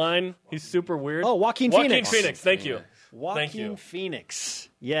Walk the Line. He's super weird. Oh, Joaquin Phoenix. Joaquin Phoenix. Thank you. Thank you. you. Phoenix.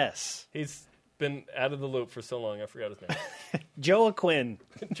 Yes. He's been out of the loop for so long. I forgot his name. Joaquin.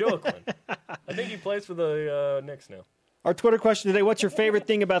 Joaquin. I think he plays for the Knicks now. Our Twitter question today, what's your favorite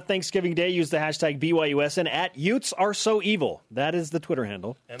thing about Thanksgiving Day? Use the hashtag BYUSN at Utes Are So Evil. That is the Twitter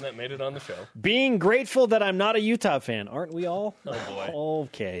handle. And that made it on the show. Being grateful that I'm not a Utah fan. Aren't we all? Oh, boy.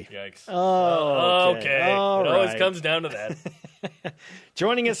 Okay. Yikes. Okay. All It always right. comes down to that.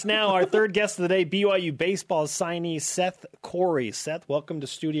 Joining us now, our third guest of the day, BYU baseball signee Seth Corey. Seth, welcome to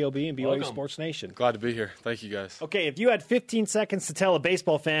Studio B and BYU Welcome. Sports Nation. Glad to be here. Thank you, guys. Okay, if you had 15 seconds to tell a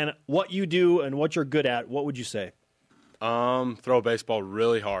baseball fan what you do and what you're good at, what would you say? Throw a baseball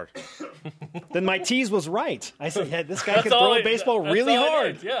really hard. Then my tease was right. I said, yeah, this guy That's can all throw a I- baseball that's really all I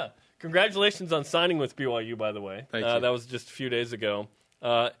hard. did, yeah. Congratulations on signing with BYU, by the way. Thank you. That was just a few days ago.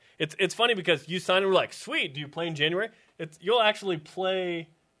 It's funny because you signed and we're like, sweet, do you play in January? You'll actually play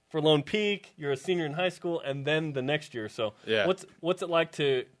for Lone Peak. You're a senior in high school, and then the next year. So Yeah. what's it like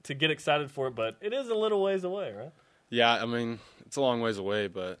to get excited for it? But it is a little ways away, right? Yeah, I mean, it's a long ways away,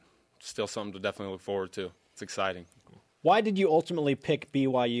 but still something to definitely look forward to. It's exciting. Why did you ultimately pick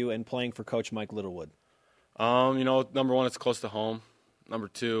BYU and playing for Coach Mike Littlewood? Number one, it's close to home. Number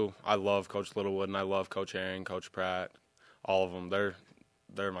two, I love Coach Littlewood, and I love Coach Herring, Coach Pratt, all of them.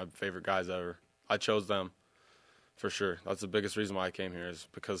 They're my favorite guys ever. I chose them for sure. That's the biggest reason why I came here is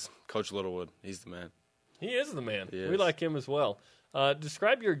because Coach Littlewood, he's the man. He is the man. He We is. like him as well.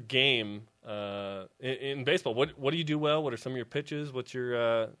 Describe your game in baseball. What do you do well? What are some of your pitches? What do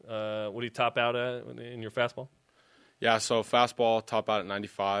you top out at in your fastball? Yeah, so fastball, top out at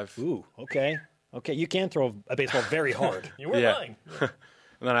 95. Ooh, okay. Okay, you can throw a baseball very hard. You were Yeah. lying. And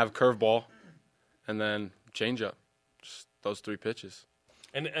then I have curveball, and then changeup. Just those three pitches.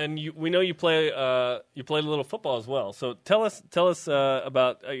 And we know you played a little football as well. So tell us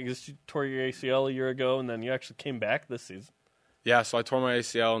about, I guess you tore your ACL a year ago, and then you actually came back this season. Yeah, so I tore my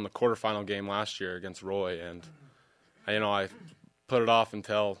ACL in the quarterfinal game last year against Roy, and I put it off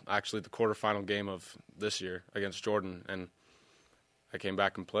until actually the quarterfinal game of this year against Jordan, and I came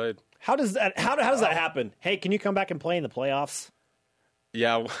back and played. How does that happen? Hey, can you come back and play in the playoffs?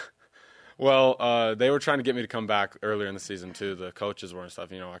 Yeah, well, they were trying to get me to come back earlier in the season too. The coaches were and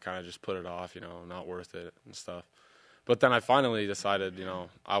stuff. I kind of just put it off. Not worth it and stuff. But then I finally decided,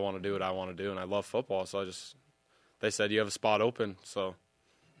 I want to do what I want to do, and I love football. So they said you have a spot open. So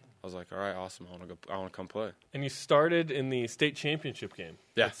I was like, all right, awesome. I want to come play. And you started in the state championship game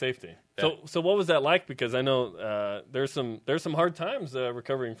at safety. Yeah. So what was that like? Because I know there's some hard times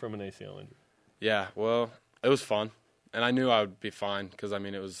recovering from an ACL injury. Yeah, well, it was fun, and I knew I would be fine because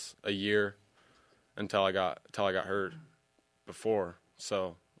it was a year until I got hurt before,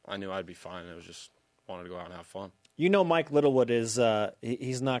 so I knew I'd be fine. It was just wanted to go out and have fun. Mike Littlewood is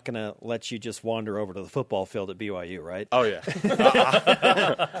he's not going to let you just wander over to the football field at BYU, right? Oh yeah,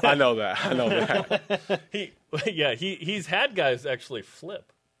 I know that. He's had guys actually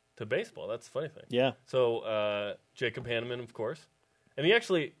flip to baseball. That's the funny thing. Yeah. So Jacob Hanneman, of course, and he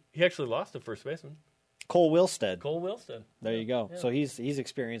actually lost to first baseman Cole Wilstead. Cole Wilstead. There you go. Yeah. So he's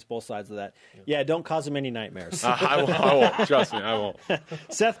experienced both sides of that. Yeah, don't cause him any nightmares. I won't. Trust me, I won't.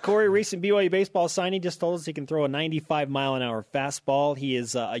 Seth Corey, recent BYU baseball signee, just told us he can throw a 95-mile-an-hour fastball. He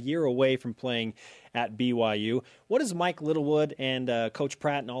is a year away from playing at BYU. What is Mike Littlewood and Coach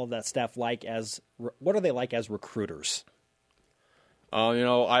Pratt and all of that staff like what are they like as recruiters?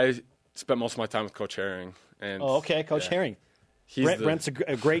 I spent most of my time with Coach Herring. And Coach Herring. Brent's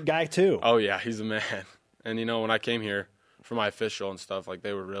a great guy, too. Oh, yeah, he's a man. And, when I came here for my official and stuff,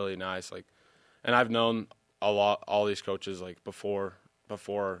 they were really nice. And I've known all these coaches, before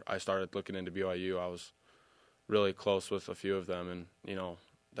I started looking into BYU. I was really close with a few of them, and,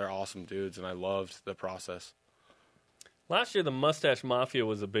 they're awesome dudes, and I loved the process. Last year, the Mustache Mafia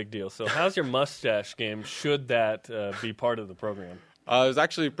was a big deal. So how's your mustache game? Should that be part of the program? It was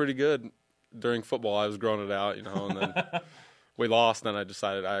actually pretty good during football. I was growing it out, and then we lost, and I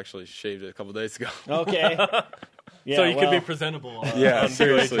decided I actually shaved it a couple days ago. Okay. Yeah, so you could be presentable. Yeah, on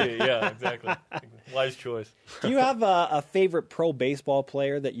seriously. BYT. Yeah, exactly. Wise choice. Do you have a favorite pro baseball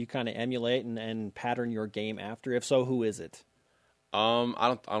player that you kind of emulate and pattern your game after? If so, who is it?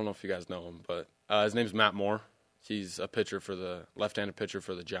 I don't know if you guys know him, but his name's Matt Moore. He's a left-handed pitcher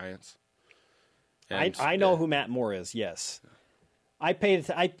for the Giants. And, I know who Matt Moore is. Yes.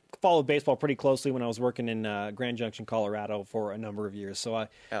 I followed baseball pretty closely when I was working in Grand Junction, Colorado for a number of years. So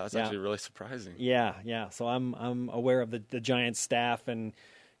that's actually really surprising. Yeah. So I'm aware of the Giants staff and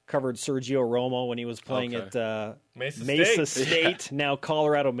covered Sergio Romo when he was playing at Mesa State, now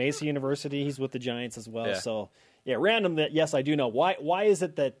Colorado Mesa University. He's with the Giants as well. Yeah. So random that yes, I do know. Why is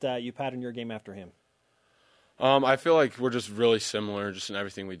it that you pattern your game after him? I feel like we're just really similar, just in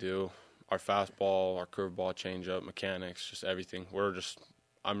everything we do. Our fastball, our curveball, changeup, mechanics, just everything.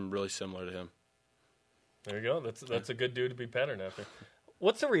 I'm really similar to him. There you go. That's a good dude to be patterned after.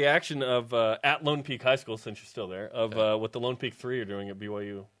 What's the reaction of at Lone Peak High School, since you're still there, of what the Lone Peak 3 are doing at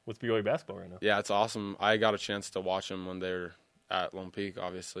BYU with BYU basketball right now? Yeah, it's awesome. I got a chance to watch them when they're at Lone Peak,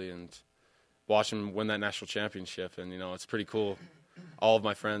 obviously, and watch them win that national championship. And, it's pretty cool. All of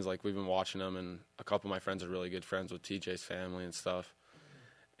my friends, we've been watching them, and a couple of my friends are really good friends with TJ's family and stuff.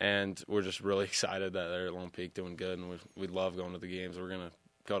 And we're just really excited that they're at Lone Peak doing good, and we love going to the games. We're going to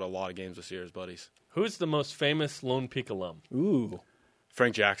go to a lot of games this year as buddies. Who's the most famous Lone Peak alum? Ooh.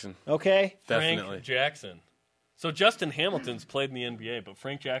 Frank Jackson. Okay. Definitely. Frank Jackson. So Justin Hamilton's played in the NBA, but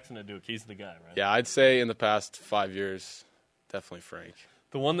Frank Jackson at Duke, he's the guy, right? Yeah, I'd say in the past 5 years, definitely Frank.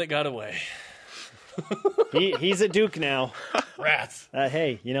 The one that got away. He's at Duke now. Rats.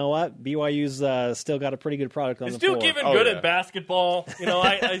 Hey, you know what? BYU's still got a pretty good product on Is the floor. Duke even good at basketball?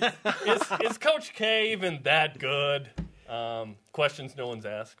 Is Coach K even that good? Questions no one's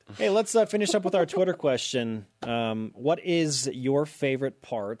asked. Hey, let's finish up with our Twitter question. What is your favorite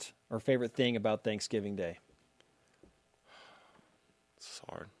part or favorite thing about Thanksgiving Day? It's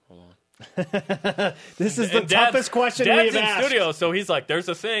hard. Hold on. This is the toughest question we've asked. Dad's in studio, so he's like, there's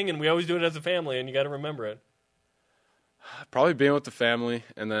a thing, and we always do it as a family, and you got to remember it. Probably being with the family,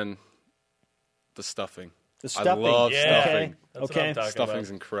 and then the stuffing. The stuffing. I love Yeah. stuffing. That's what I'm talking Stuffing's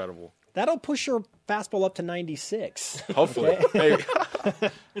about. incredible. That'll push your fastball up to 96. Hopefully. Hey.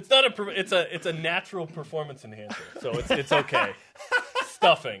 It's not it's a natural performance enhancer, so it's okay.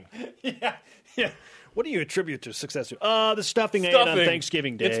 Stuffing. Yeah. What do you attribute to success to? The stuffing I ate on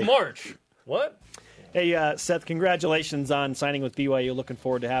Thanksgiving Day. It's March. What? Hey, Seth, congratulations on signing with BYU. Looking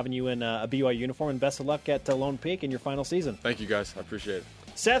forward to having you in a BYU uniform, and best of luck at Lone Peak in your final season. Thank you, guys. I appreciate it.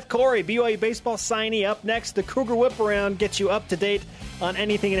 Seth Corey, BYU baseball signee, up next. The Cougar Whip Around gets you up to date on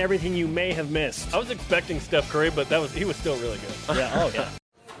anything and everything you may have missed. I was expecting Steph Curry, but he was still really good. Yeah. Oh, yeah.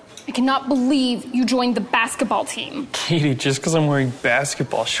 I cannot believe you joined the basketball team. Katie, just because I'm wearing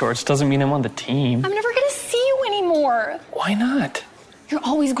basketball shorts doesn't mean I'm on the team. I'm never going to see you anymore. Why not? You're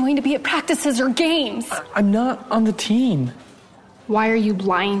always going to be at practices or games. I'm not on the team. Why are you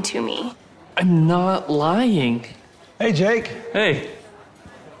lying to me? I'm not lying. Hey, Jake. Hey.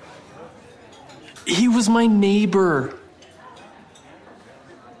 He was my neighbor.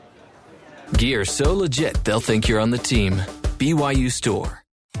 Gear so legit, they'll think you're on the team. BYU Store.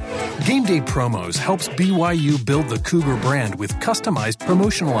 Game Day Promos helps BYU build the Cougar brand with customized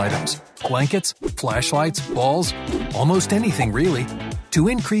promotional items. Blankets, flashlights, balls, almost anything really, to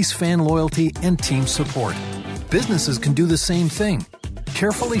increase fan loyalty and team support. Businesses can do the same thing,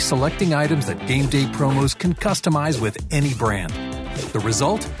 carefully selecting items that Game Day Promos can customize with any brand. The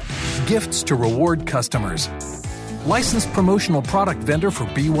result? Gifts to reward customers. Licensed promotional product vendor for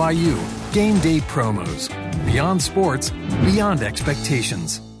BYU. Game Day Promos. Beyond sports, beyond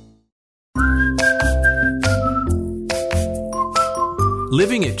expectations.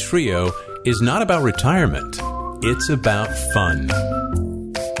 Living at Trio is not about retirement. It's about fun.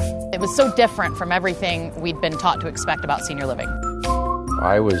 It was so different from everything we'd been taught to expect about senior living.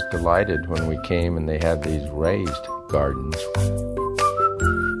 I was delighted when we came and they had these raised gardens.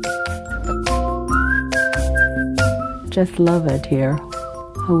 Just love it here.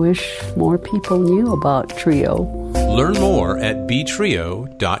 I wish more people knew about Trio. Learn more at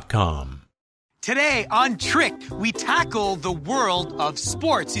btrio.com. Today on Trick, we tackle the world of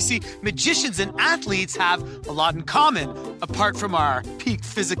sports. You see, magicians and athletes have a lot in common. Apart from our peak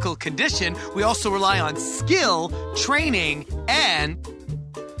physical condition, we also rely on skill, training, and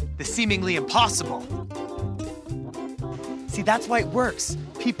the seemingly impossible. See, that's why it works.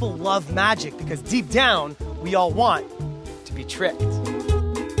 People love magic because deep down, we all want to be tricked.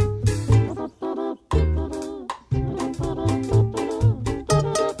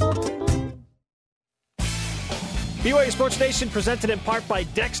 BYU Sports Nation presented in part by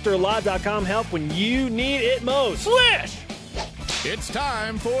DexterLaw.com. Help when you need it most. Swish! It's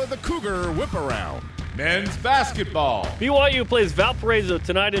time for the Cougar Whip Around. Men's basketball. BYU plays Valparaiso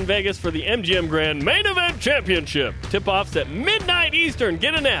tonight in Vegas for the MGM Grand Main Event Championship. Tip-offs at midnight Eastern.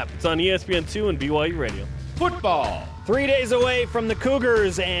 Get a nap. It's on ESPN2 and BYU Radio. Football. 3 days away from the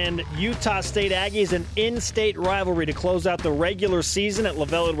Cougars and Utah State Aggies, an in-state rivalry to close out the regular season at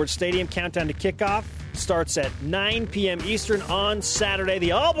LaVell Edwards Stadium. Countdown to kickoff starts at 9 p.m. Eastern on Saturday.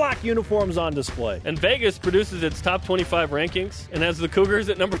 The all-black uniforms on display. And Vegas produces its top 25 rankings and has the Cougars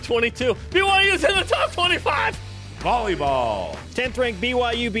at number 22. BYU's in the top 25! Volleyball. 10th-ranked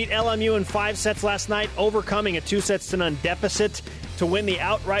BYU beat LMU in 5 sets last night, overcoming a 2-0 deficit to win the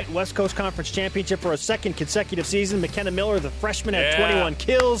outright West Coast Conference Championship for a second consecutive season. McKenna Miller, the freshman, had 21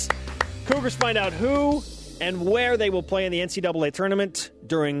 kills. Cougars find out who and where they will play in the NCAA tournament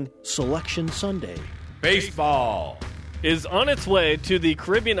during Selection Sunday. Baseball is on its way to the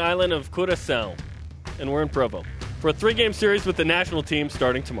Caribbean island of Curaçao, and we're in Provo for a 3-game series with the national team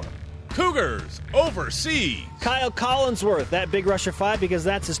starting tomorrow. Cougars overseas. Kyle Collinsworth, that Big Rusher 5 because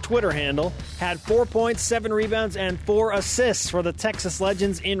that's his Twitter handle, had 4 points, 7 rebounds, and 4 assists for the Texas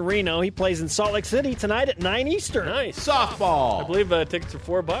Legends in Reno. He plays in Salt Lake City tonight at 9 Eastern. Nice. Softball. I believe tickets are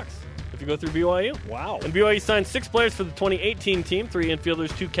 $4 if you go through BYU. Wow. And BYU signed 6 players for the 2018 team, 3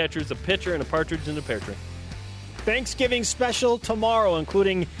 infielders, 2 catchers, a pitcher, and a partridge in a pear tree. Thanksgiving special tomorrow,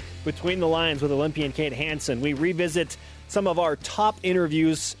 including Between the Lines with Olympian Kate Hansen. We revisit some of our top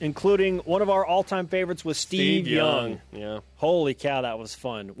interviews, including one of our all-time favorites with Steve Young. Yeah. Holy cow, that was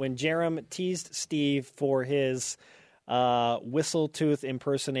fun. When Jerem teased Steve for his whistle-tooth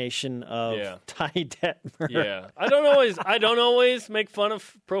impersonation of Ty Detmer. Yeah. I don't always make fun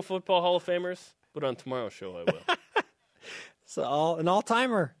of Pro Football Hall of Famers, but on tomorrow's show I will. So an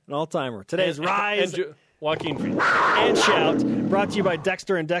all-timer. Today's Rise. Joaquin Phoenix. And Shout, brought to you by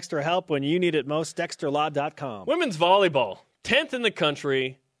Dexter and Dexter Help. When you need it most, DexterLaw.com. Women's volleyball, 10th in the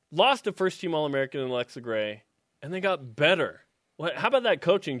country, lost to first-team All-American in Alexa Gray, and they got better. How about that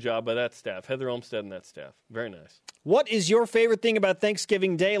coaching job by that staff, Heather Olmstead and that staff? Very nice. What is your favorite thing about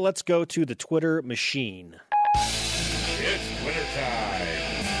Thanksgiving Day? Let's go to the Twitter machine. It's Twitter time.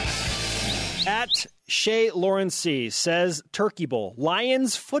 At Shay Lawrence says Turkey Bowl.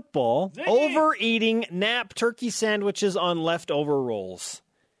 Lions football, overeating nap turkey sandwiches on leftover rolls.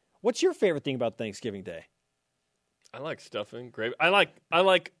 What's your favorite thing about Thanksgiving Day? I like stuffing, gravy. I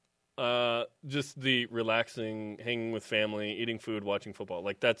like just the relaxing, hanging with family, eating food, watching football.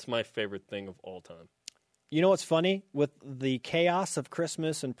 Like, that's my favorite thing of all time. You know what's funny? With the chaos of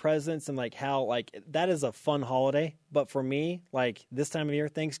Christmas and presents and like how like that is a fun holiday. But for me, like this time of year,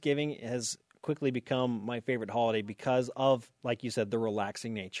 Thanksgiving has quickly become my favorite holiday because of, like you said, the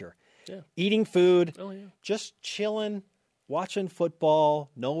relaxing nature. Yeah. Eating food, just chilling, watching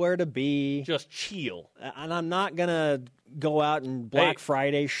football, nowhere to be. Just chill. And I'm not going to go out and Black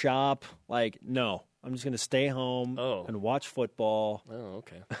Friday shop. Like, no. I'm just going to stay home and watch football. Oh,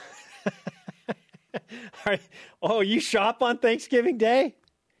 okay. All right. Oh, you shop on Thanksgiving Day?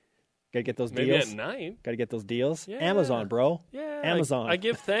 Gotta get those deals. Maybe at night. Gotta get those deals. Yeah. Amazon, bro. Yeah. Amazon. I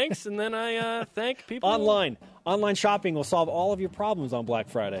give thanks and then I thank people. Online shopping will solve all of your problems on Black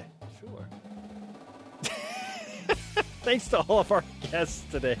Friday. Sure. Thanks to all of our guests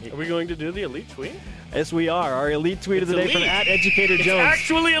today. Are we going to do the elite tweet? Yes, we are. Our elite tweet of the day from @Educator Jones. It's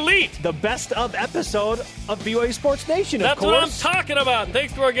actually elite. The best of episode of BYU Sports Nation, That's of course. That's what I'm talking about. And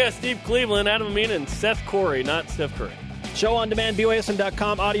thanks to our guests, Steve Cleveland, Adam Amin, and Seth Corey, not Steph Curry. Show on demand,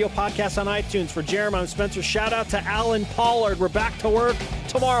 BYUSN.com, audio podcast on iTunes. For Jeremy, I'm Spencer. Shout out to Alan Pollard. We're back to work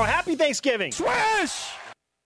tomorrow. Happy Thanksgiving. Swish!